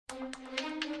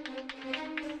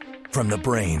From the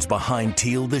brains behind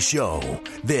Teal the Show,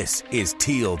 this is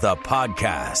Teal the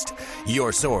Podcast,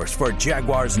 your source for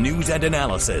Jaguars news and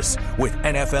analysis with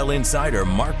NFL insider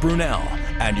Mark Brunell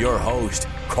and your host,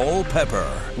 Cole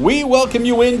Pepper. We welcome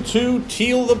you into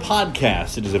Teal the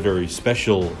Podcast. It is a very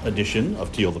special edition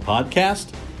of Teal the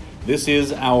Podcast. This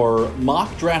is our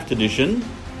mock draft edition.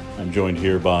 I'm joined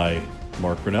here by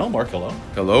Mark Brunell. Mark, hello.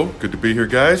 Hello. Good to be here,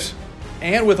 guys.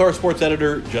 And with our sports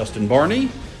editor, Justin Barney.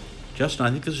 Justin,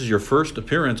 I think this is your first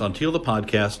appearance on Teal the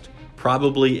Podcast,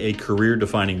 probably a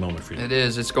career-defining moment for you. It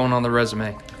is. It's going on the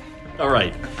resume. All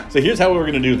right. So here's how we're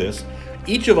going to do this.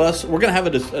 Each of us, we're going to have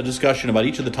a discussion about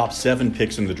each of the top 7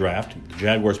 picks in the draft. The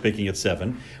Jaguars picking at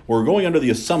 7. We're going under the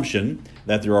assumption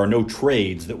that there are no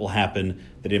trades that will happen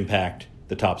that impact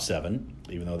the top 7,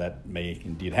 even though that may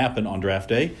indeed happen on draft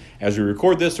day. As we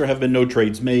record this, there have been no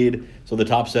trades made, so the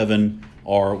top 7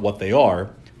 are what they are.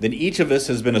 Then each of us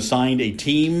has been assigned a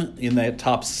team in that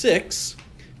top 6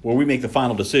 where we make the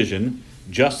final decision.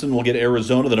 Justin will get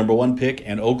Arizona, the number 1 pick,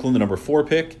 and Oakland, the number 4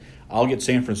 pick. I'll get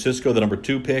San Francisco, the number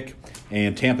 2 pick,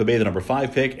 and Tampa Bay, the number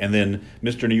 5 pick. And then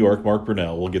Mr. New York, Mark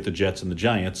Brunell, will get the Jets and the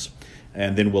Giants.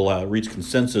 And then we'll reach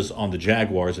consensus on the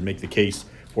Jaguars and make the case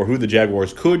for who the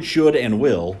Jaguars could, should, and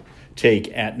will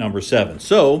take at number 7.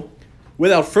 So,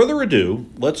 without further ado,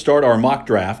 let's start our mock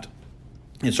draft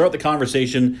and start the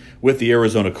conversation with the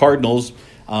Arizona Cardinals.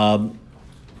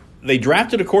 They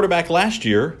drafted a quarterback last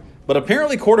year, but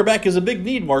apparently quarterback is a big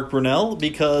need, Mark Brunell,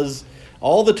 because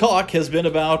all the talk has been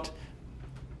about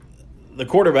the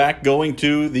quarterback going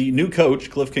to the new coach,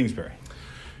 Cliff Kingsbury.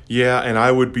 Yeah, and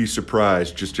I would be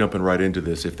surprised, just jumping right into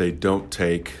this, if they don't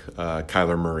take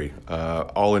Kyler Murray.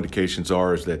 All indications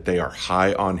are is that they are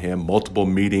high on him, multiple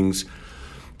meetings.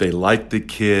 They like the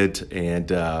kid, and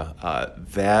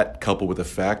that coupled with the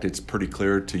fact it's pretty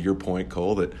clear, to your point,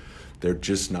 Cole, that they're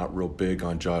just not real big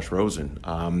on Josh Rosen.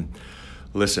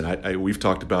 Listen, we've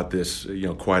talked about this,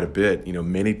 quite a bit.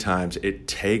 Many times it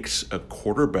takes a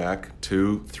quarterback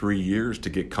 2-3 years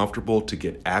to get comfortable, to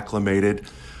get acclimated.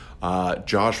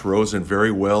 Josh Rosen,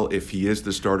 very well, if he is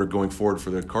the starter going forward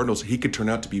for the Cardinals, he could turn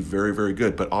out to be very, very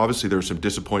good. But obviously there's some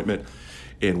disappointment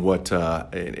in what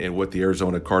the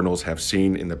Arizona Cardinals have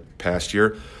seen in the past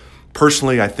year.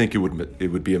 Personally, I think it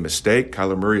would be a mistake.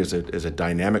 Kyler Murray is a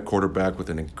dynamic quarterback with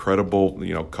an incredible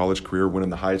college career, winning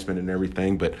the Heisman and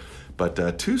everything.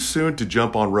 But too soon to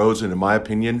jump on Rosen, in my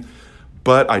opinion.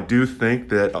 But I do think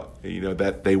that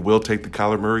that they will take the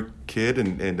Kyler Murray kid,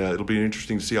 and it'll be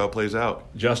interesting to see how it plays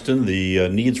out. Justin, the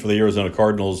needs for the Arizona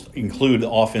Cardinals include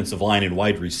offensive line and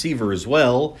wide receiver as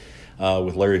well,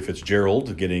 with Larry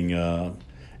Fitzgerald getting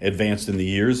advanced in the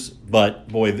years. But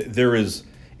boy,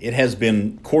 it has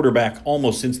been quarterback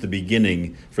almost since the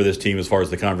beginning for this team, as far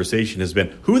as the conversation has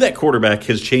been. Who that quarterback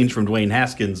has changed from Dwayne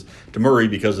Haskins to Murray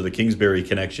because of the Kingsbury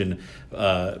connection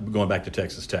going back to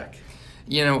Texas Tech.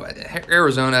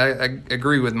 Arizona, I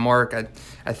agree with Mark.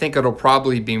 I think it'll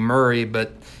probably be Murray,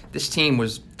 but this team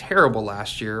was terrible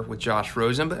last year with Josh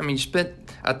Rosen. But, you spent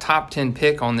a top 10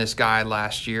 pick on this guy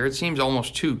last year. It seems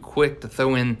almost too quick to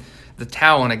throw in the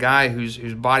towel on a guy whose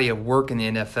body of work in the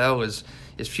NFL is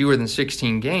fewer than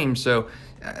 16 games. So,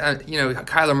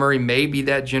 Kyler Murray may be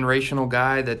that generational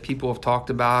guy that people have talked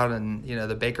about, and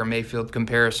the Baker Mayfield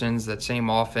comparisons, that same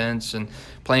offense, and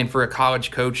playing for a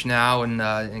college coach now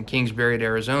in Kingsbury at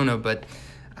Arizona. But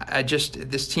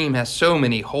this team has so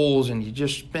many holes, and you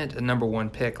just spent a number 1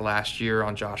 pick last year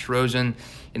on Josh Rosen.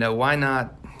 Why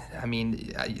not?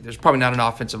 There's probably not an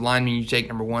offensive lineman you take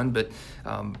number 1, but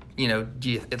do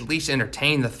you at least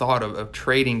entertain the thought of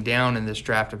trading down in this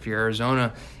draft if you're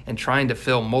Arizona and trying to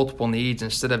fill multiple needs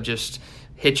instead of just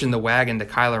hitching the wagon to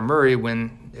Kyler Murray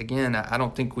when, again, I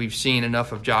don't think we've seen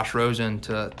enough of Josh Rosen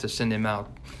to send him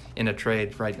out in a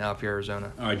trade right now if you're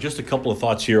Arizona. All right, just a couple of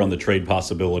thoughts here on the trade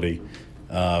possibility.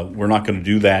 We're not going to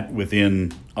do that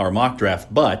within our mock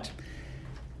draft, but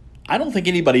I don't think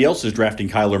anybody else is drafting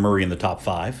Kyler Murray in the top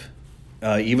 5.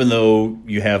 Even though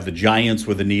you have the Giants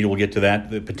with a need, we'll get to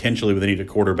that, potentially with a need at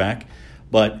quarterback.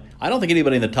 But I don't think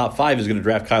anybody in the top 5 is going to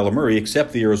draft Kyler Murray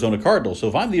except the Arizona Cardinals. So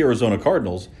if I'm the Arizona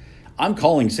Cardinals, I'm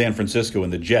calling San Francisco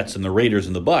and the Jets and the Raiders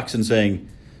and the Bucs and saying,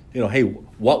 hey,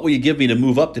 what will you give me to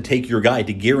move up to take your guy,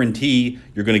 to guarantee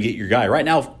you're going to get your guy? Right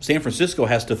now, San Francisco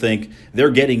has to think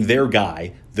they're getting their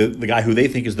guy, the guy who they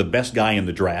think is the best guy in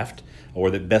the draft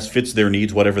or that best fits their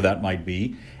needs, whatever that might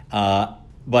be.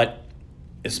 But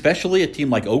especially a team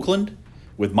like Oakland,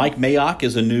 with Mike Mayock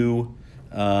as a new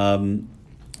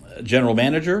general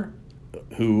manager,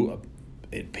 who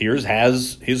it appears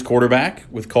has his quarterback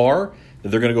with Carr that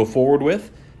they're going to go forward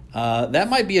with. that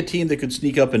might be a team that could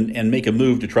sneak up and make a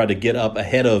move to try to get up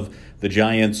ahead of the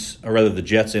Giants, or rather the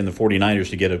Jets and the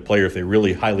 49ers, to get a player if they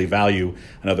really highly value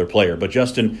another player. But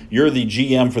Justin, you're the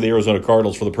GM for the Arizona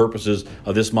Cardinals for the purposes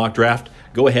of this mock draft.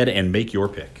 Go ahead and make your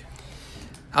pick.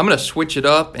 I'm going to switch it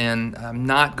up, and I'm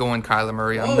not going Kyler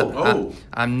Murray.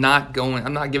 I'm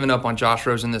not giving up on Josh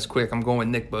Rosen this quick. I'm going with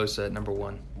Nick Bosa at number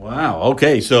 1. Wow.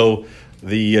 Okay, so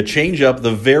the change up,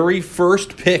 the very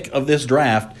first pick of this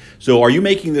draft. So are you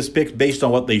making this pick based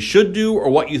on what they should do or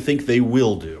what you think they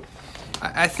will do?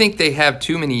 I think they have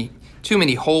too many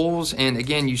holes, and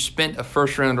again, you spent a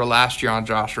first rounder last year on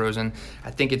Josh Rosen. I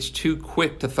think it's too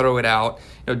quick to throw it out.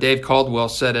 Dave Caldwell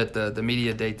said at the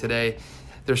media day today,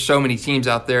 there's so many teams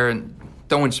out there and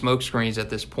throwing smoke screens at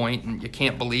this point, and you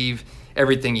can't believe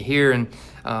everything you hear. And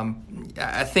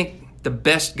I think the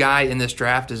best guy in this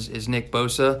draft is Nick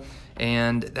Bosa,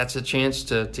 and that's a chance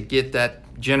to get that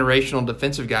generational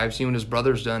defensive guy. I've seen what his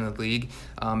brother's done in the league,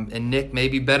 and Nick may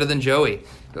be better than Joey.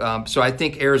 So I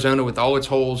think Arizona, with all its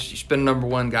holes, you spent a number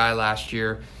 1 guy last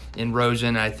year in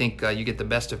Rosen. I think you get the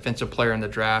best defensive player in the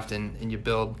draft, and you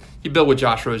build with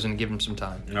Josh Rosen and give him some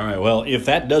time. All right, well, if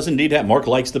that does indeed happen, Mark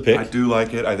likes the pick. I do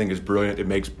like it. I think it's brilliant. It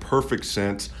makes perfect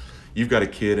sense. You've got a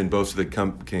kid in Bosa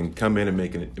that can come in and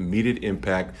make an immediate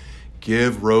impact.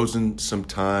 Give Rosen some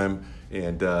time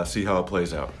and see how it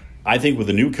plays out. I think with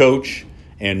a new coach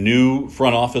and new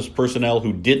front office personnel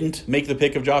who didn't make the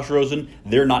pick of Josh Rosen,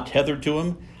 they're not tethered to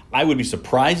him. I would be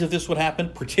surprised if this would happen,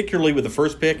 particularly with the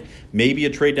first pick, maybe a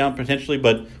trade down potentially,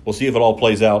 but we'll see if it all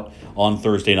plays out on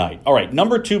Thursday night. All right,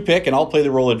 number 2 pick, and I'll play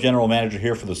the role of general manager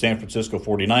here for the San Francisco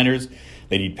 49ers.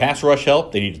 They need pass rush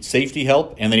help, they need safety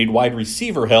help, and they need wide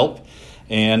receiver help.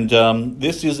 And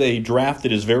this is a draft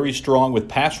that is very strong with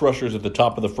pass rushers at the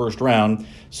top of the first round.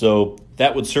 So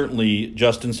that would certainly,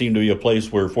 Justin, seem to be a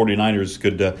place where 49ers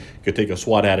could take a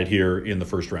swat at it here in the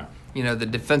first round. The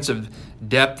defensive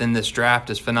depth in this draft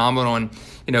is phenomenal.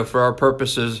 And, for our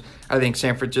purposes, I think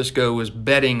San Francisco was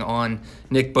betting on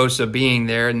Nick Bosa being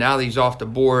there. And now that he's off the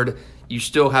board, you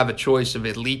still have a choice of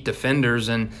elite defenders.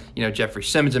 And, Jeffrey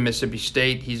Simmons of Mississippi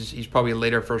State, he's probably a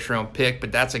later first-round pick.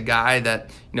 But that's a guy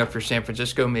that, if you're San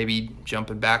Francisco, maybe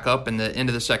jumping back up in the end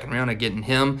of the second round and getting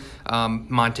him.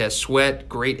 Montez Sweat,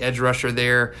 great edge rusher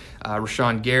there.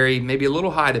 Rashawn Gary, maybe a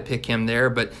little high to pick him there.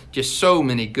 But just so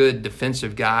many good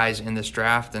defensive guys in this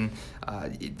draft. And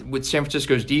with San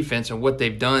Francisco's defense and what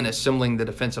they've done assembling the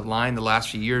defensive line the last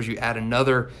few years, you add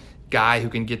another guy who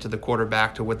can get to the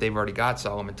quarterback to what they've already got,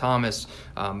 Solomon Thomas,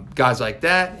 guys like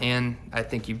that, and I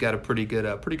think you've got a pretty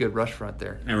good rush front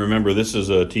there. And remember, this is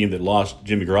a team that lost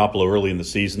Jimmy Garoppolo early in the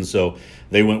season, so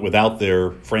they went without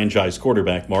their franchise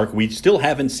quarterback, Mark. We still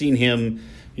haven't seen him,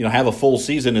 have a full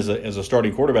season as a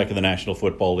starting quarterback in the National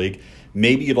Football League.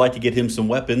 Maybe you'd like to get him some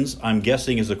weapons. I'm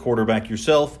guessing as a quarterback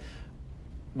yourself,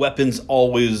 weapons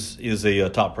always is a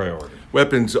top priority.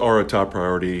 Weapons are a top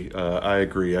priority. I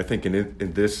agree. I think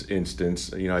in this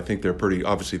instance, I think they're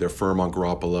they're firm on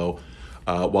Garoppolo.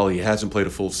 While he hasn't played a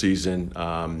full season,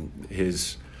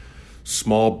 his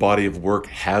small body of work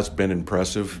has been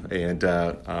impressive. And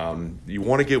you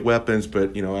want to get weapons,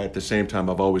 but, at the same time,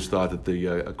 I've always thought that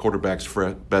the quarterback's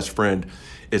best friend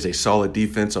is a solid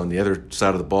defense on the other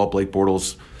side of the ball. Blake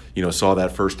Bortles, saw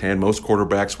that firsthand. Most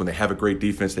quarterbacks, when they have a great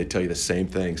defense, they tell you the same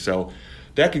thing. So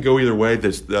that could go either way.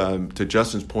 To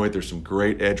Justin's point, there's some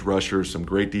great edge rushers, some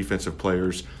great defensive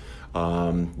players.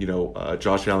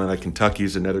 Josh Allen at Kentucky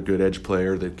is another good edge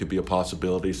player that could be a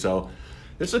possibility. So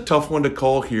it's a tough one to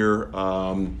call here.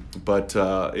 But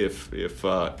if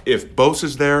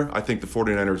Bosa's there, I think the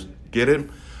 49ers get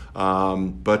him.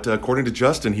 But according to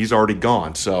Justin, he's already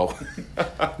gone. So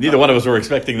neither one of us were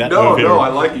expecting that. No, I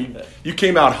like it. You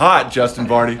came out hot, Justin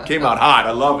Varney. Came out hot.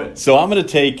 I love it. So I'm going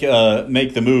to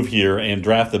make the move here and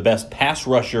draft the best pass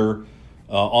rusher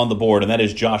on the board, and that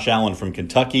is Josh Allen from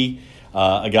Kentucky,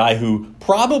 a guy who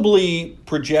probably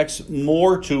projects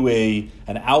more to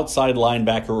an outside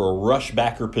linebacker or rush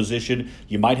backer position.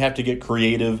 You might have to get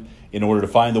creative in order to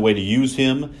find the way to use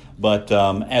him, but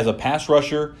as a pass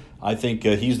rusher, I think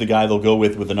he's the guy they'll go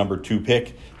with the number 2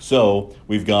 pick. So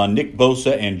we've gone Nick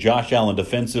Bosa and Josh Allen,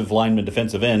 defensive linemen,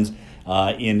 defensive ends,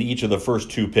 in each of the first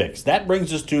 2 picks. That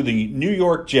brings us to the New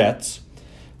York Jets,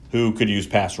 who could use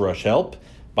pass rush help.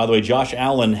 By the way, Josh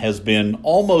Allen has been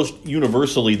almost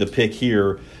universally the pick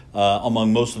here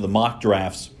among most of the mock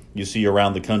drafts you see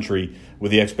around the country,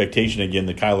 with the expectation, again,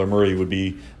 that Kyler Murray would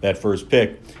be that first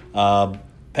pick.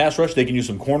 Pass rush, they can use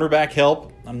some cornerback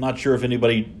help. I'm not sure if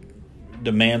anybody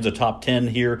demands a top 10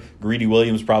 here. Greedy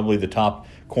Williams probably the top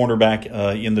cornerback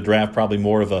in the draft, probably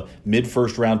more of a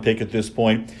mid-first round pick at this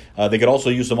point. They could also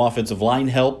use some offensive line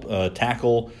help,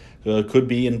 tackle could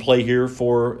be in play here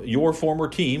for your former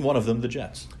team, one of them, the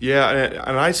Jets. Yeah,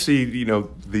 and I see,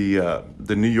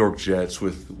 the New York Jets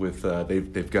with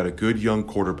they've got a good young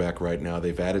quarterback right now.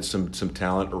 They've added some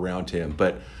talent around him,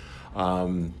 but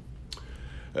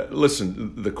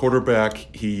listen, the quarterback,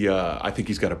 I think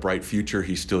he's got a bright future.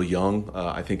 He's still young.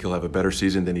 I think he'll have a better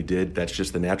season than he did. That's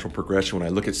just the natural progression. When I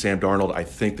look at Sam Darnold, I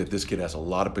think that this kid has a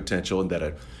lot of potential, and that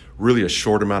a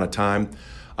short amount of time,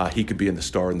 he could be the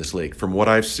star in this league. From what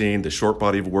I've seen, the short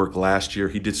body of work last year,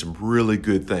 he did some really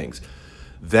good things.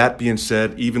 That being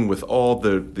said, even with all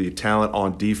the talent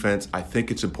on defense, I think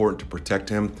it's important to protect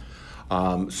him.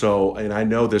 And I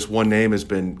know this one name has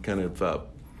been kind of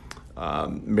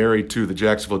married to the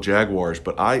Jacksonville Jaguars,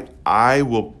 but I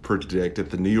will predict that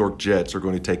the New York Jets are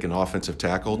going to take an offensive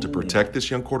tackle to protect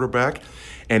this young quarterback.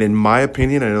 And in my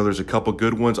opinion, I know there's a couple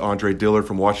good ones. Andre Dillard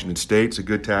from Washington State's a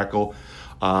good tackle.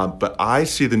 But I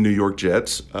see the New York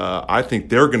Jets. I think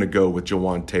they're going to go with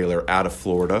Jawaan Taylor out of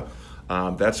Florida.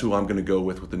 That's who I'm going to go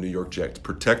with the New York Jets.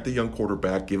 Protect the young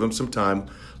quarterback, give him some time,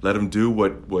 let him do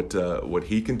what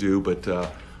he can do,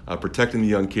 but protecting the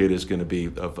young kid is going to be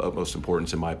of utmost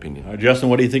importance in my opinion. All right, Justin,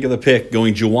 what do you think of the pick,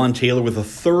 going Jawaan Taylor with the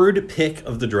third pick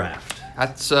of the draft?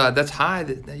 That's high,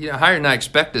 higher than I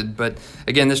expected. But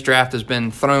again, this draft has been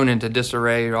thrown into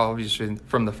disarray, obviously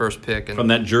from the first pick. And from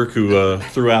that jerk who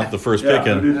threw out the first pick,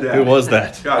 and who was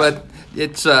that? But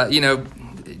it's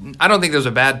I don't think there's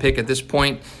a bad pick at this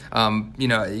point.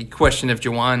 You question if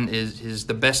Jawaan is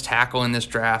the best tackle in this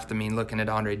draft. I mean, looking at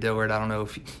Andre Dillard, I don't know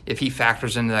if he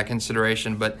factors into that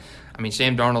consideration. But I mean,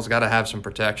 Sam Darnold's got to have some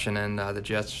protection, and the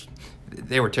Jets,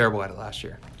 they were terrible at it last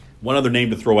year. One other name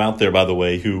to throw out there, by the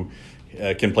way, who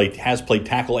has played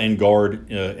tackle and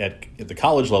guard at the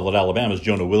college level at Alabama is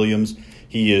Jonah Williams.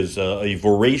 He is a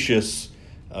voracious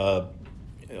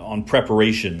on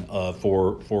preparation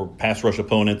for pass rush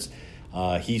opponents.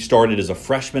 He started as a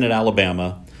freshman at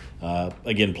Alabama.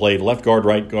 Again, played left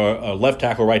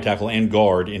tackle, right tackle, and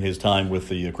guard in his time with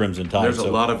the Crimson Tide. There's a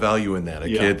lot of value in that. A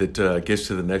kid that gets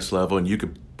to the next level, and you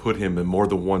could put him in more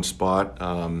than one spot.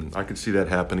 I could see that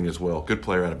happening as well. Good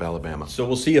player out of Alabama. So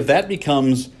we'll see if that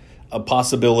becomes a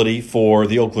possibility for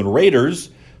the Oakland Raiders,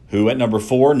 who at number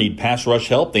 4 need pass rush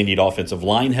help. They need offensive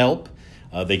line help.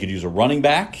 They could use a running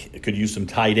back. Could use some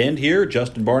tight end here.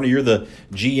 Justin Barney, you're the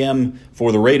GM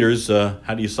for the Raiders.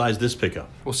 How do you size this pickup?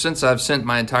 Well, since I've sent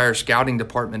my entire scouting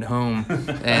department home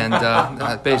and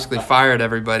I basically fired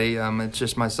everybody, it's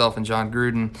just myself and John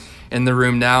Gruden in the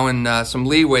room now, and some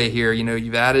leeway here.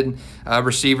 You've added a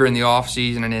receiver in the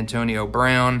offseason and Antonio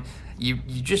Brown. You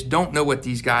just don't know what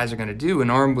these guys are going to do,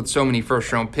 and armed with so many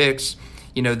first-round picks,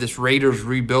 this Raiders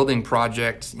rebuilding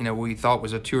project, we thought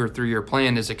was a 2 or 3 year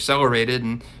plan is accelerated,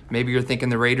 and maybe you're thinking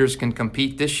the Raiders can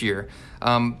compete this year.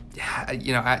 I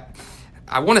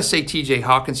want to say T.J.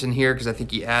 Hawkinson here because I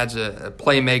think he adds a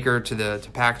playmaker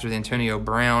to package with Antonio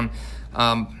Brown.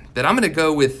 But I'm going to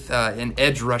go with an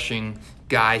edge rushing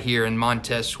guy here in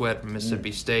Montez Sweat from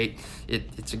Mississippi State.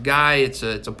 It's a guy. It's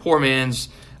a poor man's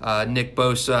Nick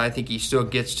Bosa. I think he still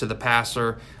gets to the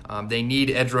passer. They need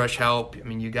edge rush help. I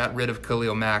mean, you got rid of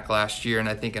Khalil Mack last year, and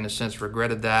I think in a sense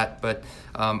regretted that. But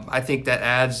I think that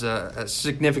adds a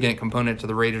significant component to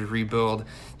the Raiders rebuild.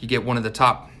 You get one of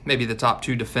maybe the top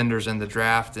 2 defenders in the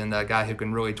draft, and a guy who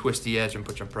can really twist the edge and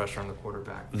put some pressure on the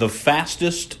quarterback. The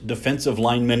fastest defensive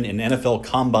lineman in NFL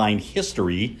Combine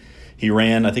history. He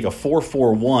ran, I think, a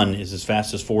 4.41 is his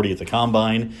fastest 40 at the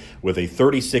Combine, with a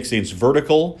 36-inch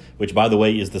vertical, which, by the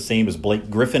way, is the same as Blake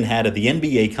Griffin had at the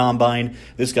NBA Combine.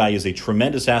 This guy is a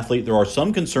tremendous athlete. There are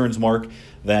some concerns, Mark,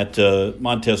 that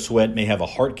Montez Sweat may have a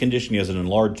heart condition. He has an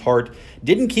enlarged heart.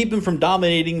 Didn't keep him from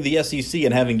dominating the SEC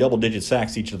and having double-digit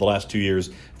sacks each of the last 2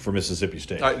 years for Mississippi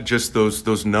State. Just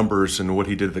those numbers and what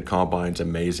he did at the Combine is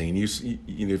amazing.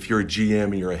 And if you're a GM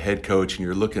and you're a head coach and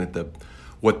you're looking at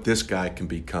what this guy can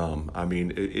become. I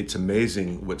mean, it's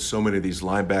amazing what so many of these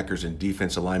linebackers and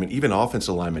defensive linemen, even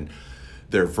offensive linemen,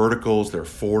 their verticals, their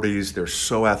 40s, they're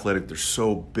so athletic, they're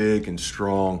so big and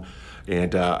strong.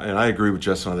 And I agree with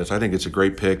Justin on this. I think it's a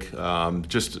great pick.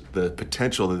 Just the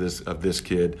potential of this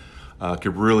kid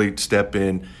could really step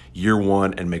in year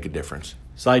one and make a difference.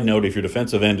 Side note, if your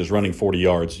defensive end is running 40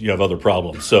 yards, you have other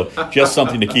problems. So just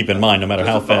something to keep in mind, no matter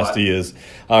how fast he is.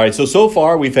 All right, so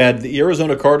far we've had the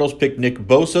Arizona Cardinals pick Nick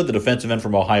Bosa, the defensive end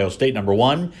from Ohio State, number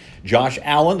 1. Josh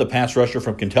Allen, the pass rusher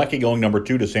from Kentucky, going number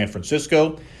 2 to San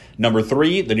Francisco. Number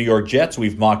 3, the New York Jets.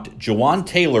 We've mocked Jawaan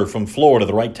Taylor from Florida,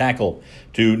 the right tackle,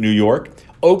 to New York.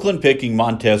 Oakland picking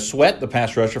Montez Sweat, the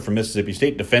pass rusher from Mississippi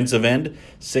State, defensive end,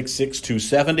 6'6",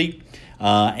 270.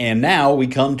 And now we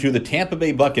come to the Tampa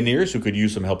Bay Buccaneers, who could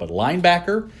use some help at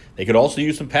linebacker. They could also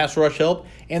use some pass rush help,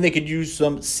 and they could use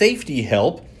some safety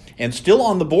help. And still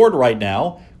on the board right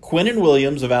now, Quinnen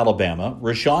Williams of Alabama,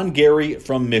 Rashawn Gary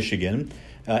from Michigan,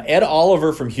 Ed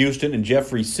Oliver from Houston, and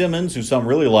Jeffrey Simmons, who some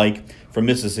really like, from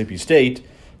Mississippi State.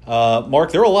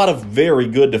 Mark, there are a lot of very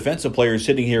good defensive players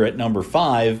sitting here at number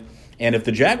 5. And if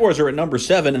the Jaguars are at number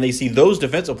 7 and they see those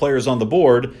defensive players on the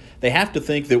board, they have to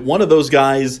think that one of those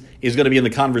guys is going to be in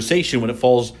the conversation when it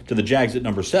falls to the Jags at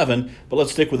number 7. But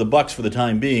let's stick with the Bucs for the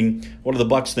time being. What are the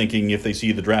Bucs thinking if they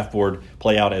see the draft board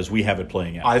play out as we have it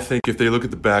playing out? I think if they look at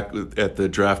the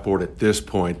draft board at this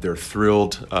point, they're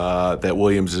thrilled that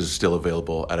Williams is still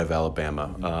available out of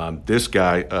Alabama. This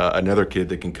guy, another kid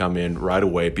that can come in right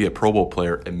away, be a Pro Bowl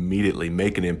player immediately,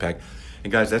 make an impact.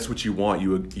 And guys, that's what you want.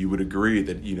 You would agree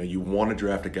that you want to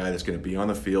draft a guy that's going to be on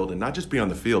the field, and not just be on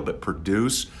the field, but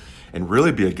produce and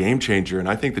really be a game changer. And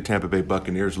I think the Tampa Bay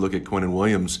Buccaneers look at Quinnen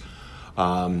Williams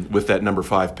with that number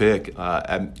 5 pick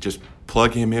and just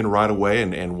plug him in right away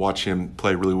and watch him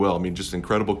play really well. I mean, just an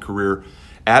incredible career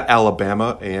at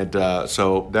Alabama, and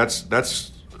so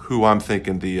that's who I'm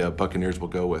thinking the Buccaneers will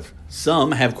go with.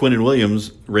 Some have Quinnen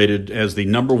Williams rated as the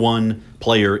number 1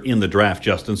 player in the draft,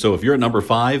 Justin. So if you're at number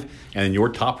 5 and your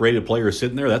top-rated player is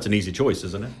sitting there, that's an easy choice,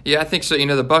 isn't it? Yeah, I think so.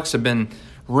 The Bucs have been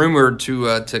rumored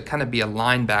to kind of be a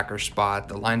linebacker spot.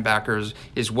 The linebackers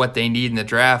is what they need in the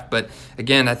draft. But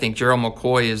again, I think Gerald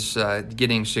McCoy is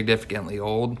getting significantly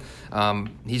old.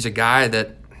 He's a guy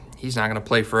that he's not going to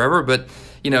play forever, but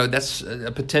that's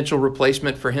a potential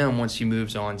replacement for him once he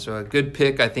moves on. So a good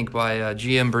pick, I think, by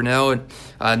GM Brunell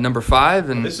at number 5.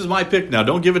 And this is my pick now.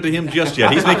 Don't give it to him just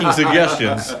yet. He's making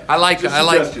suggestions. I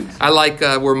like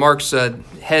where Mark's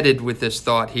headed with this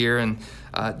thought here, and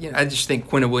I just think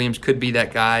Quinnen Williams could be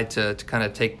that guy to kind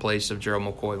of take place of Gerald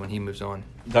McCoy when he moves on.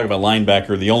 Talk about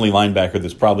linebacker. The only linebacker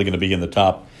that's probably going to be in the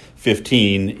top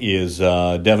 15 is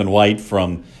Devin White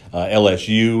from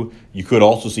LSU. You could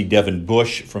also see Devin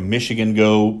Bush from Michigan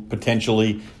go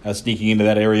potentially sneaking into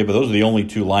that area, but those are the only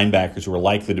 2 linebackers who are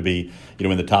likely to be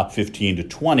in the top 15 to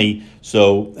 20.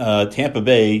 So Tampa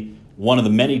Bay, one of the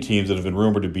many teams that have been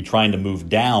rumored to be trying to move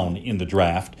down in the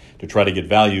draft to try to get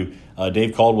value.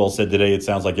 Dave Caldwell said today it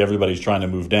sounds like everybody's trying to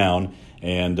move down,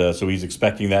 and so he's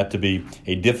expecting that to be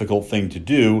a difficult thing to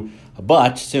do.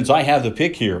 But since I have the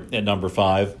pick here at number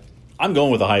 5, I'm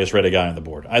going with the highest rated guy on the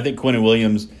board. I think Quinnen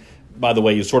Williams, by the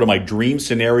way, is sort of my dream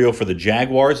scenario for the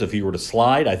Jaguars. If he were to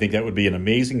slide, I think that would be an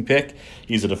amazing pick.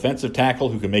 He's a defensive tackle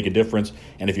who can make a difference.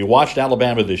 And if you watched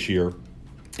Alabama this year,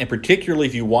 and particularly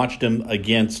if you watched him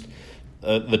against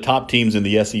the top teams in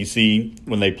the SEC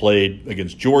when they played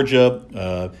against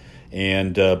Georgia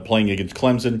and playing against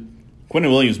Clemson,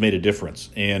 Quinnen Williams made a difference.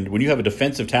 And when you have a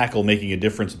defensive tackle making a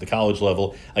difference at the college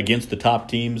level against the top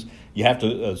teams, you have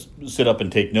to sit up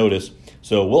and take notice.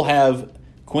 So we'll have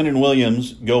Quinnen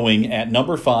Williams going at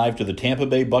number 5 to the Tampa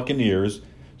Bay Buccaneers.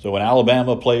 So an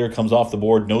Alabama player comes off the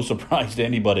board, no surprise to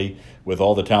anybody with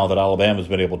all the talent that Alabama's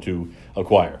been able to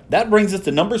acquire. That brings us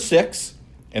to number 6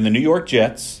 and the New York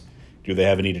Jets. Do they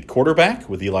have a needed quarterback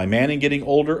with Eli Manning getting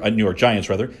older? New York Giants,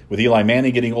 rather, with Eli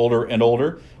Manning getting older and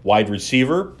older. Wide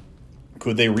receiver.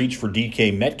 Could they reach for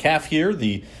DK Metcalf here,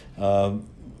 the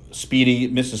speedy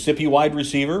Mississippi wide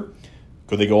receiver?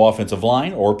 Could they go offensive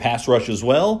line or pass rush as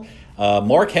well?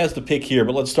 Mark has the pick here,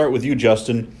 but let's start with you,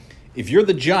 Justin. If you're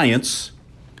the Giants,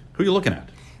 who are you looking at?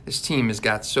 This team has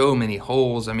got so many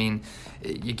holes. I mean,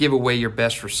 you give away your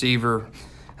best receiver.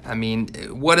 I mean,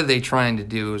 what are they trying to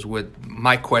do is what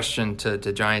my question to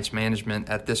Giants management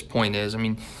at this point is. I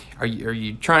mean, are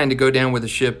you trying to go down with the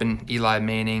ship and Eli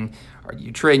Manning? Are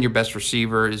you trading your best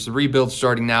receiver? Is the rebuild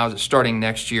starting now? Is it starting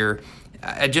next year?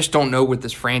 I just don't know what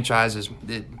this franchise's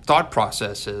thought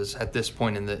process is at this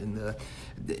point in the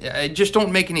it just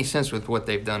don't make any sense with what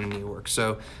they've done in New York.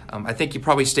 So I think you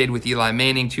probably stayed with Eli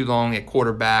Manning too long at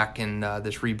quarterback, and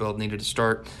this rebuild needed to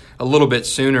start a little bit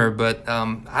sooner. But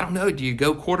I don't know. Do you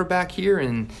go quarterback here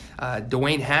and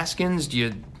Dwayne Haskins? Do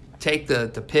you take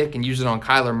the pick and use it on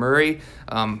Kyler Murray?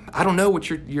 I don't know what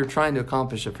you're trying to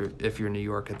accomplish if you're New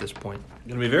York at this point. It's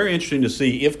going to be very interesting to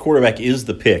see if quarterback is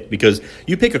the pick, because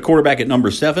you pick a quarterback at number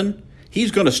 7,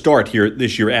 he's going to start here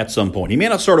this year at some point. He may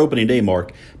not start opening day,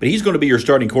 Mark, but he's going to be your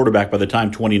starting quarterback by the time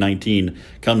 2019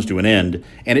 comes to an end.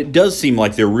 And it does seem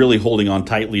like they're really holding on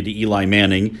tightly to Eli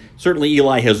Manning. Certainly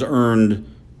Eli has earned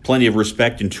plenty of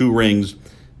respect and 2 rings,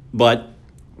 but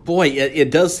boy,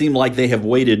 it does seem like they have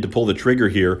waited to pull the trigger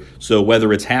here. So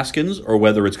whether it's Haskins or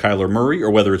whether it's Kyler Murray or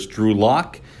whether it's Drew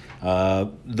Lock,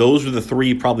 those are the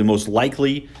 3 probably most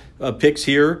likely picks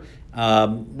here.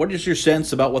 What is your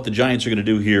sense about what the Giants are going to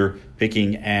do here,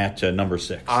 picking at number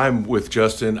 6? I'm with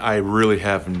Justin. I really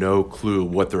have no clue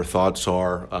what their thoughts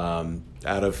are.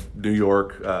 Out of New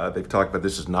York, they've talked about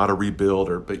this is not a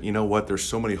rebuild, but you know what? There's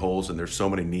so many holes and there's so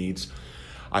many needs.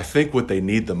 I think what they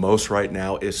need the most right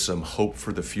now is some hope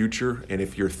for the future. And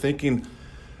if you're thinking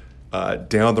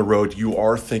down the road, you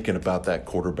are thinking about that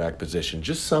quarterback position,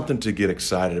 just something to get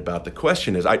excited about. The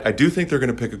question is, I do think they're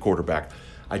going to pick a quarterback.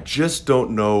 I just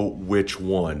don't know which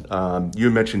one. You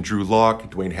mentioned Drew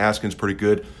Lock, Dwayne Haskins, pretty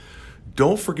good.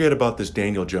 Don't forget about this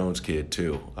Daniel Jones kid,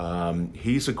 too.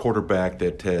 He's a quarterback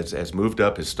that has moved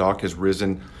up. His stock has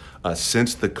risen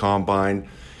since the combine.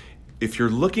 If you're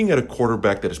looking at a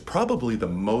quarterback that is probably the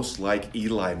most like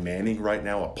Eli Manning right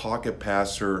now, a pocket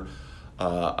passer,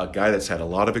 a guy that's had a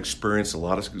lot of experience, a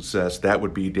lot of success, that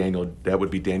would be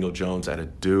Daniel Jones out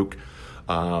of Duke.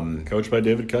 Coached by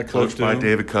David Cutcliffe.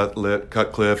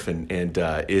 And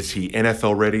is he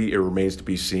NFL ready? It remains to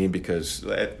be seen, because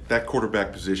that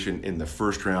quarterback position in the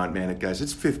first round, man, guys,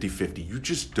 it's 50-50. You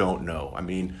just don't know. I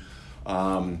mean,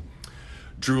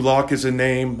 Drew Lock is a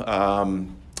name.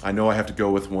 I know I have to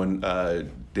go with one.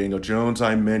 Daniel Jones,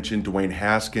 I mentioned, Dwayne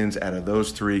Haskins. Out of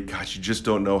those three, gosh, you just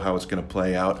don't know how it's going to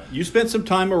play out. You spent some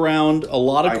time around a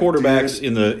lot of quarterbacks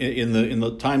in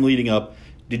the time leading up.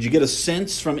 Did you get a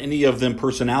sense from any of them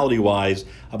personality-wise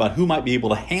about who might be able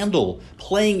to handle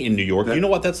playing in New York? You know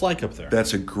what that's like up there.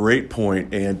 That's a great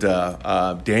point. And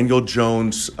Daniel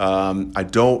Jones, I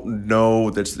don't know.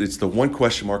 It's the one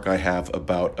question mark I have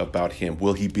about him.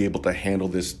 Will he be able to handle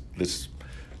this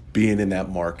being in that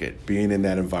market, being in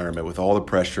that environment with all the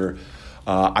pressure?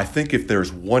 I think if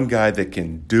there's one guy that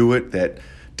can do it, that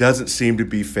doesn't seem to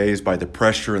be fazed by the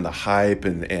pressure and the hype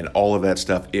and all of that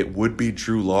stuff, it would be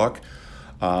Drew Lock.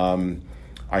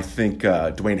 I think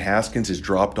Dwayne Haskins has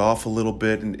dropped off a little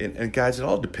bit. And guys, it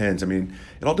all depends. I mean,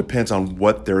 it all depends on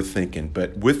what they're thinking.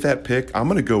 But with that pick, I'm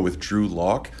going to go with Drew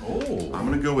Lock. I'm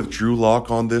going to go with Drew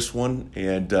Lock on this one.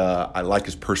 And I like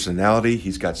his personality.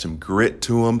 He's got some grit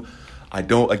to him. I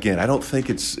don't think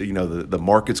it's, the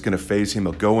market's going to phase him.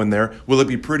 He'll go in there. Will it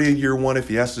be pretty in year one if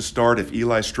he has to start, if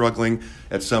Eli's struggling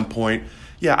at some point?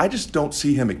 Yeah, I just don't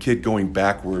see him a kid going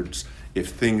backwards if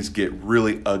things get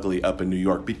really ugly up in New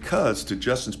York, because, to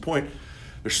Justin's point,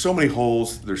 there's so many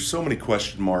holes, there's so many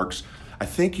question marks. I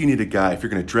think you need a guy, if you're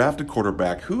going to draft a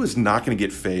quarterback, who is not going to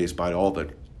get fazed by all the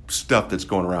stuff that's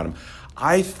going around him.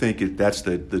 I think that's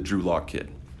the Drew Lock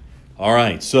kid. All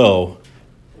right, so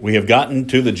we have gotten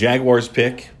to the Jaguars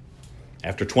pick.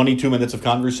 After 22 minutes of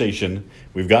conversation,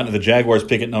 we've gotten to the Jaguars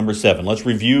pick at number 7. Let's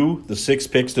review the 6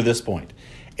 picks to this point.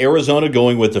 Arizona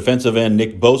going with defensive end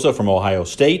Nick Bosa from Ohio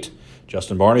State.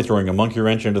 Justin Barney throwing a monkey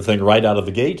wrench into the thing right out of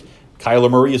the gate.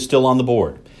 Kyler Murray is still on the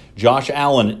board. Josh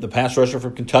Allen, the pass rusher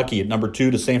from Kentucky, at number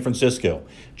 2 to San Francisco.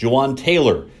 Juwan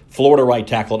Taylor, Florida right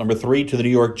tackle, at number 3 to the New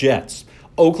York Jets.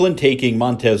 Oakland taking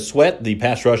Montez Sweat, the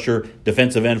pass rusher,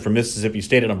 defensive end from Mississippi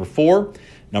State, at number 4.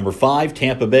 Number 5,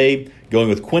 Tampa Bay, going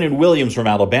with Quinnen Williams from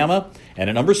Alabama. And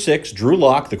at number 6, Drew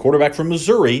Lock, the quarterback from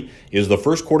Missouri, is the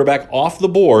first quarterback off the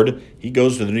board. He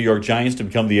goes to the New York Giants to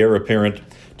become the heir apparent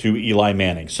to Eli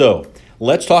Manning. So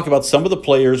let's talk about some of the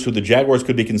players who the Jaguars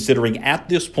could be considering at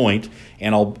this point,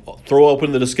 and I'll throw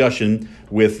open the discussion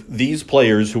with these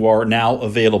players who are now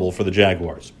available for the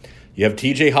Jaguars. You have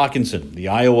T.J. Hawkinson, the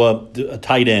Iowa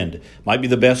tight end, might be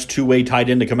the best two-way tight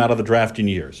end to come out of the draft in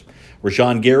years.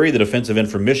 Rashawn Gary, the defensive end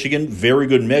from Michigan, very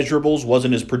good measurables,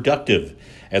 wasn't as productive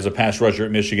as a pass rusher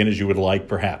at Michigan as you would like,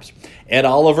 perhaps. Ed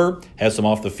Oliver has some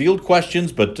off-the-field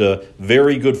questions, but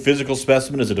very good physical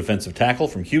specimen as a defensive tackle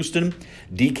from Houston.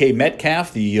 DK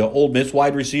Metcalf, the Ole Miss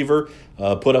wide receiver,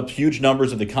 put up huge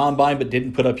numbers at the Combine, but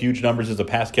didn't put up huge numbers as a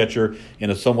pass catcher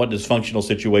in a somewhat dysfunctional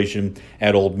situation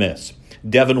at Ole Miss.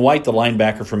 Devin White, the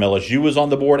linebacker from LSU, is on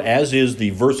the board, as is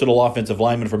the versatile offensive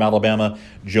lineman from Alabama,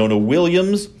 Jonah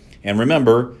Williams. And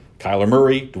remember, Kyler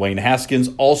Murray, Dwayne Haskins,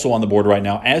 also on the board right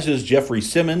now, as is Jeffrey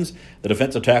Simmons, the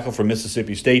defensive tackle from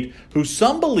Mississippi State, who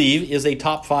some believe is a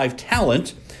top 5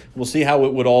 talent. We'll see how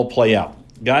it would all play out.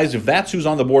 Guys, if that's who's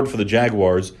on the board for the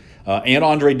Jaguars, and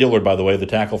Andre Dillard, by the way, the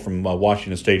tackle from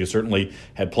Washington State, who certainly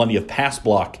had plenty of pass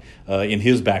block in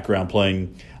his background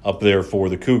playing up there for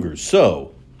the Cougars.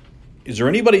 So, is there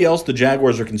anybody else the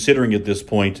Jaguars are considering at this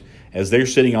point as they're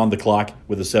sitting on the clock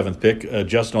with the 7th pick?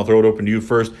 Justin, I'll throw it open to you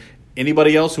first.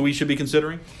 Anybody else who we should be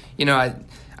considering? I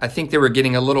think they were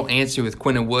getting a little antsy with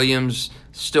Quinnen Williams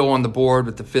still on the board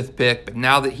with the 5th pick, but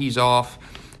now that he's off,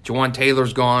 Juwan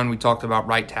Taylor's gone. We talked about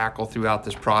right tackle throughout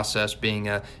this process being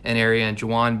an area and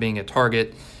Juwan being a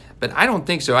target. But I don't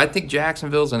think so. I think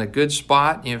Jacksonville's in a good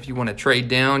spot. If you want to trade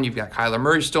down, you've got Kyler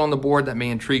Murray still on the board. That may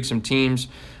intrigue some teams.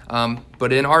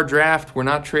 But in our draft, we're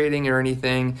not trading or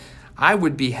anything. I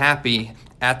would be happy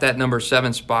at that number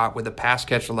 7 spot with a pass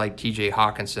catcher like TJ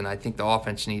Hockenson. I think the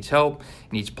offense needs help,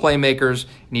 needs playmakers,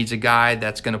 needs a guy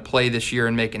that's going to play this year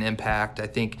and make an impact. I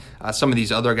think some of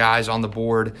these other guys on the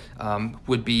board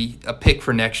would be a pick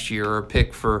for next year, or a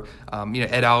pick for,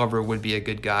 Ed Oliver would be a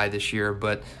good guy this year,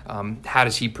 but how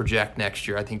does he project next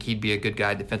year? I think he'd be a good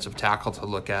guy, defensive tackle, to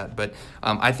look at. But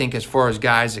I think as far as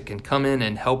guys that can come in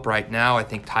and help right now, I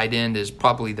think tight end is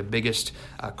probably the biggest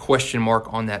question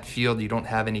mark on that field. You don't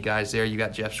have any guys there. You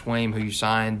got Jeff Swaim, who you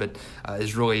signed, but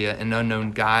is really an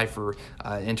unknown guy for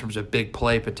in terms of big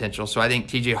play potential. So I think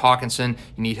TJ Hockenson,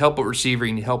 you need help at receiver,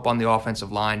 you need help on the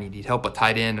offensive line, you need help at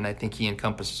tight end, and I think he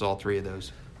encompasses all 3 of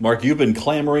those. Mark, you've been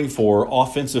clamoring for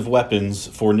offensive weapons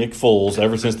for Nick Foles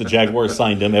ever since the Jaguars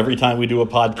signed him. Every time we do a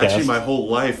podcast. Actually, my whole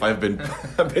life I've been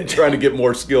trying to get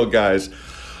more skilled guys.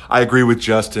 I agree with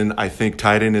Justin. I think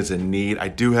tight end is a need. I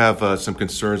do have some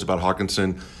concerns about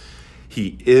Hockenson.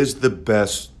 He is the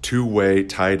best two-way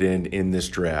tight end in this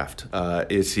draft.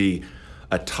 Is he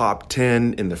a top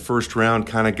 10 in the first round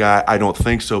kind of guy? I don't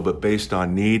think so, but based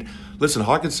on need. Listen,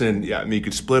 Hockenson, you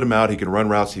could split him out. He can run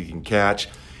routes. He can catch.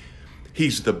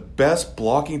 He's the best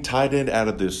blocking tight end out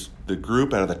of the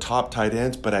group, out of the top tight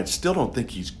ends, but I still don't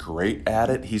think he's great at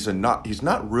it. He's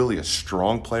not really a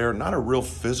strong player, not a real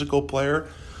physical player.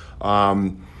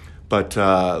 Listen,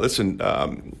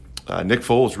 Nick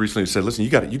Foles recently said, listen, you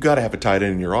got to have a tight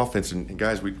end in your offense. And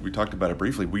guys, we talked about it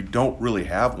briefly. We don't really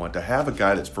have one. To have a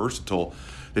guy that's versatile,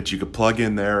 that you could plug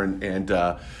in there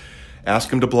and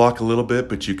ask him to block a little bit,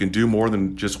 but you can do more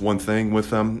than just one thing with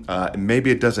them.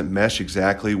 Maybe it doesn't mesh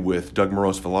exactly with Doug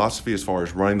Moreau's philosophy as far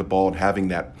as running the ball and having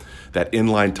that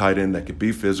inline tight end that could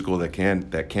be physical, that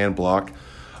can block.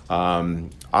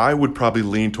 I would probably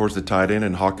lean towards the tight end,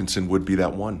 and Hockenson would be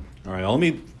that one. All right, let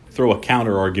me throw a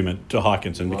counter argument to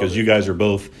Hockenson, because you guys are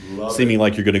both seeming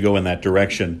like you're going to go in that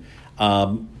direction.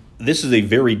 This is a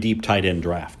very deep tight end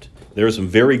draft. There are some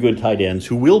very good tight ends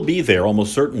who will be there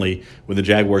almost certainly when the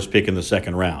Jaguars pick in the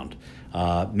second round.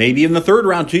 Maybe in the third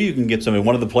round, too, you can get some. And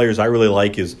one of the players I really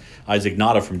like is Isaac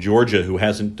Nada from Georgia, who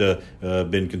hasn't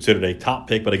been considered a top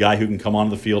pick, but a guy who can come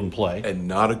onto the field and play. And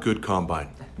not a good combine.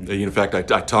 In fact, I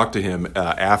talked to him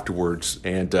afterwards,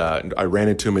 and I ran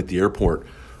into him at the airport,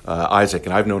 Isaac.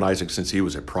 And I've known Isaac since he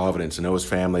was at Providence. I know his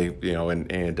family,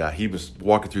 and he was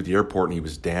walking through the airport, and he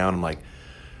was down. I'm like,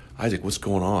 Isaac, what's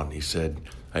going on? He said,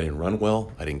 I didn't run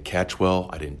well. I didn't catch well.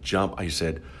 I didn't jump. He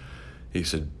said,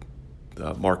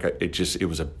 Mark, it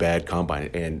was a bad combine.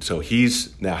 And so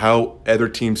now how other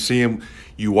teams see him,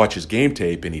 you watch his game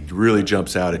tape and he really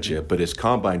jumps out at you, but his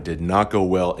combine did not go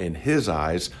well in his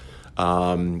eyes.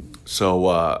 Is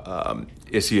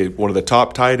he one of the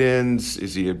top tight ends?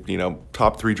 Is he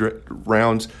top 3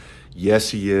 rounds? Yes,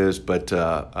 he is, but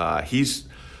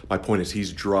my point is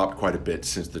he's dropped quite a bit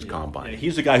since the combine.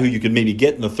 He's a guy who you could maybe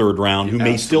get in the third round, who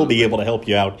may still be able to help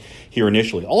you out here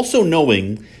initially. Also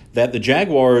knowing that the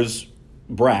Jaguars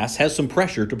brass has some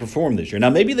pressure to perform this year. Now,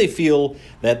 maybe they feel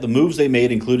that the moves they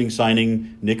made, including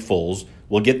signing Nick Foles,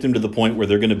 will get them to the point where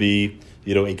they're going to be,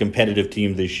 a competitive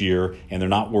team this year, and they're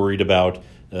not worried about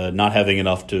not having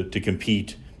enough to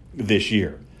compete this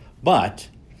year. But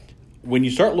when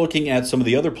you start looking at some of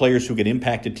the other players who can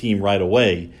impact a team right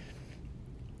away,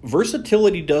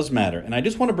 versatility does matter. And I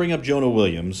just want to bring up Jonah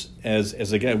Williams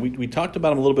as a guy. We talked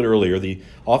about him a little bit earlier, the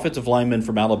offensive lineman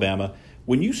from Alabama.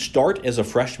 When you start as a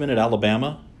freshman at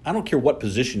Alabama, I don't care what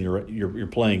position you're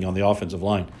playing on the offensive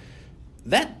line,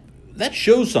 that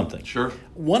shows something. Sure.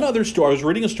 One other story, I was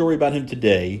reading a story about him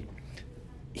today.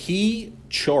 He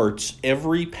charts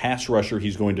every pass rusher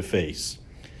he's going to face.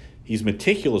 He's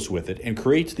meticulous with it and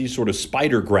creates these sort of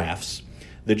spider graphs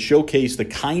that showcase the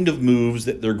kind of moves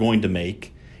that they're going to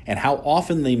make and how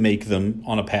often they make them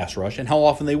on a pass rush and how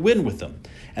often they win with them.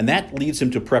 And that leads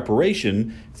him to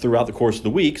preparation throughout the course of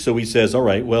the week. So he says, all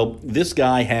right, well, this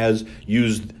guy has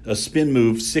used a spin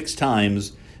move 6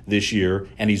 times this year,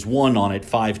 and he's won on it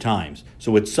 5 times.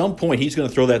 So at some point, he's going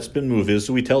to throw that spin move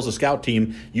So he tells the scout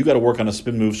team, you got to work on a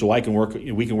spin move so we can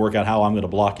work out how I'm going to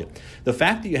block it. The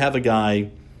fact that you have a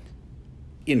guy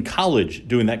in college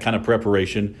doing that kind of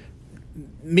preparation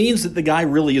means that the guy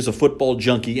really is a football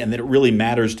junkie and that it really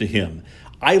matters to him.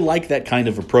 I like that kind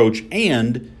of approach,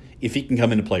 and if he can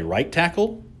come in and play right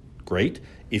tackle, great.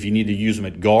 If you need to use him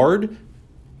at guard,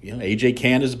 A.J.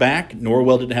 Cann is back.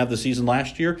 Norwell didn't have the season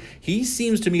last year. He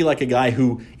seems to me like a guy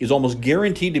who is almost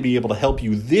guaranteed to be able to help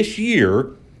you this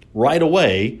year right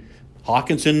away.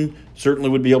 Hockenson certainly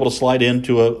would be able to slide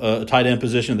into a tight end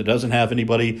position that doesn't have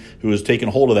anybody who has taken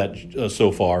hold of that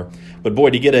so far. But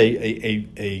boy, to get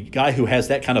a guy who has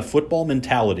that kind of football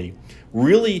mentality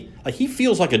really, he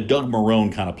feels like a Doug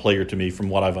Marrone kind of player to me from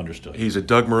what I've understood. He's a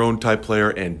Doug Marrone type player,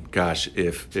 and gosh,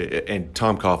 and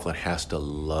Tom Coughlin has to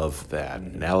love that.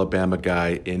 An Alabama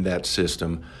guy in that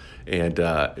system, and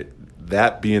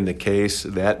that being the case,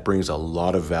 that brings a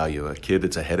lot of value. A kid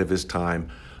that's ahead of his time,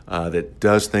 that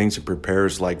does things and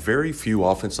prepares like very few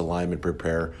offensive linemen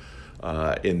prepare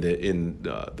in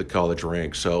the college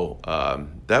ranks. So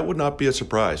that would not be a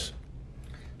surprise.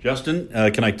 Justin,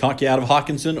 can I talk you out of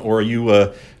Hockenson, or are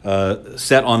you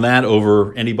set on that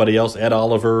over anybody else? Ed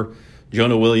Oliver,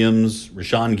 Jonah Williams,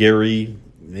 Rashawn Gary,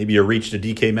 maybe a reach to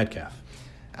DK Metcalf?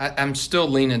 I'm still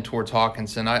leaning towards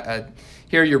Hockenson. I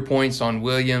hear your points on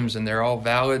Williams, and they're all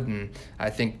valid, and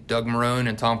I think Doug Marrone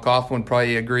and Tom Coughlin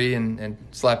probably agree and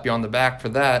slap you on the back for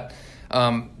that.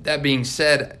 That being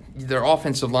said, their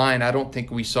offensive line, I don't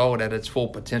think we saw it at its full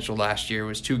potential last year. It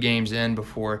was 2 games in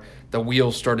before the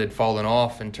wheels started falling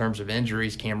off in terms of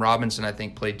injuries. Cam Robinson, I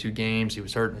think, played 2 games. He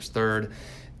was hurt in his 3rd.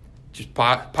 Just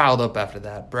piled up after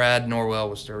that. Andrew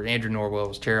Norwell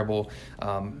was terrible.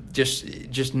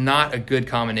 Just not a good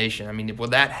combination. I mean, will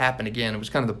that happen again? It was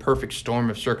kind of the perfect storm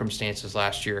of circumstances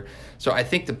last year. So I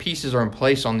think the pieces are in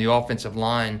place on the offensive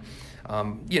line.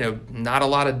 Not a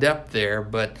lot of depth there,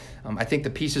 but I think the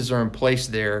pieces are in place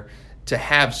there to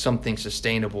have something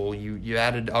sustainable. You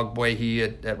added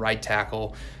Ogbuehi at right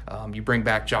tackle. You bring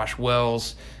back Josh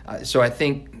Wells. So I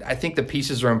think the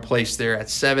pieces are in place there. At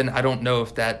 7, I don't know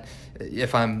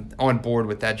if I'm on board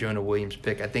with that Jonah Williams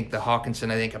pick. I think the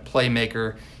Hockenson, a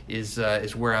playmaker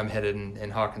is where I'm headed,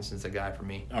 and Hawkinson's the guy for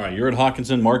me. All right, you're at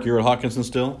Hockenson. Mark, you're at Hockenson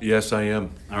still? Yes, I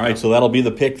am. All right, so that'll be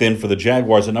the pick then for the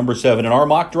Jaguars at number 7. In our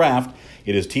mock draft,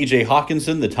 it is T.J.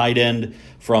 Hockenson, the tight end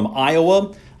from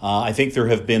Iowa. I think there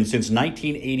have been, since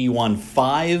 1981,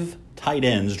 5 tight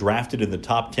ends drafted in the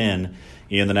top 10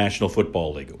 in the National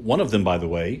Football League. One of them, by the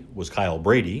way, was Kyle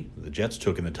Brady. The Jets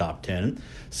took in the top 10.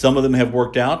 Some of them have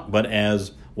worked out, but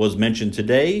as was mentioned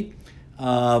today,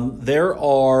 there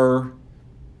are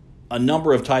a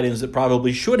number of tight ends that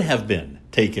probably should have been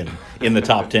taken in the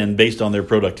top 10 based on their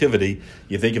productivity.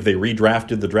 You think if they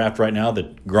redrafted the draft right now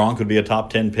that Gronk would be a top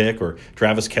 10 pick or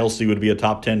Travis Kelce would be a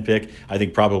top 10 pick? I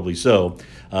think probably so.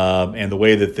 And the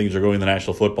way that things are going in the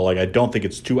National Football League, I don't think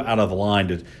it's too out of the line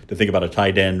to think about a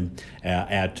tight end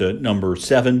at number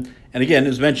 7. And again,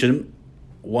 as mentioned,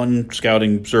 one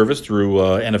scouting service through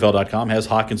NFL.com has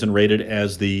Hockenson rated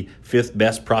as the 5th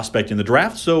best prospect in the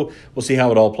draft, so we'll see how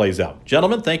it all plays out.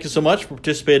 Gentlemen, thank you so much for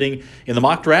participating in the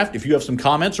mock draft. If you have some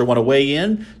comments or want to weigh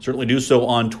in, certainly do so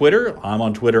on Twitter. I'm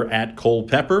on Twitter at Cole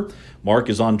Pepper. Mark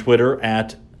is on Twitter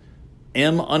at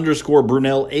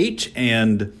M_Brunel8,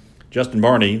 and Justin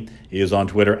Barney is on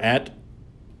Twitter at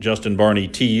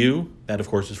JustinBarneyTU. That, of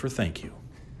course, is for thank you.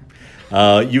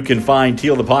 You can find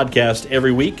Teal the Podcast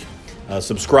every week.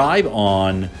 Subscribe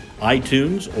on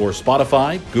iTunes or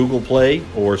Spotify, Google Play,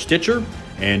 or Stitcher,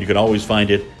 and you can always find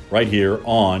it right here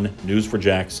on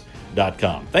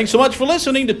newsforjacks.com. Thanks so much for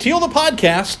listening to Teal the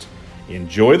Podcast.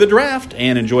 Enjoy the draft,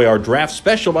 and enjoy our draft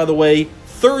special, by the way,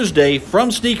 Thursday from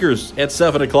Sneakers at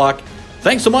 7 o'clock.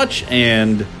 Thanks so much,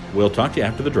 and we'll talk to you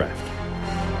after the draft.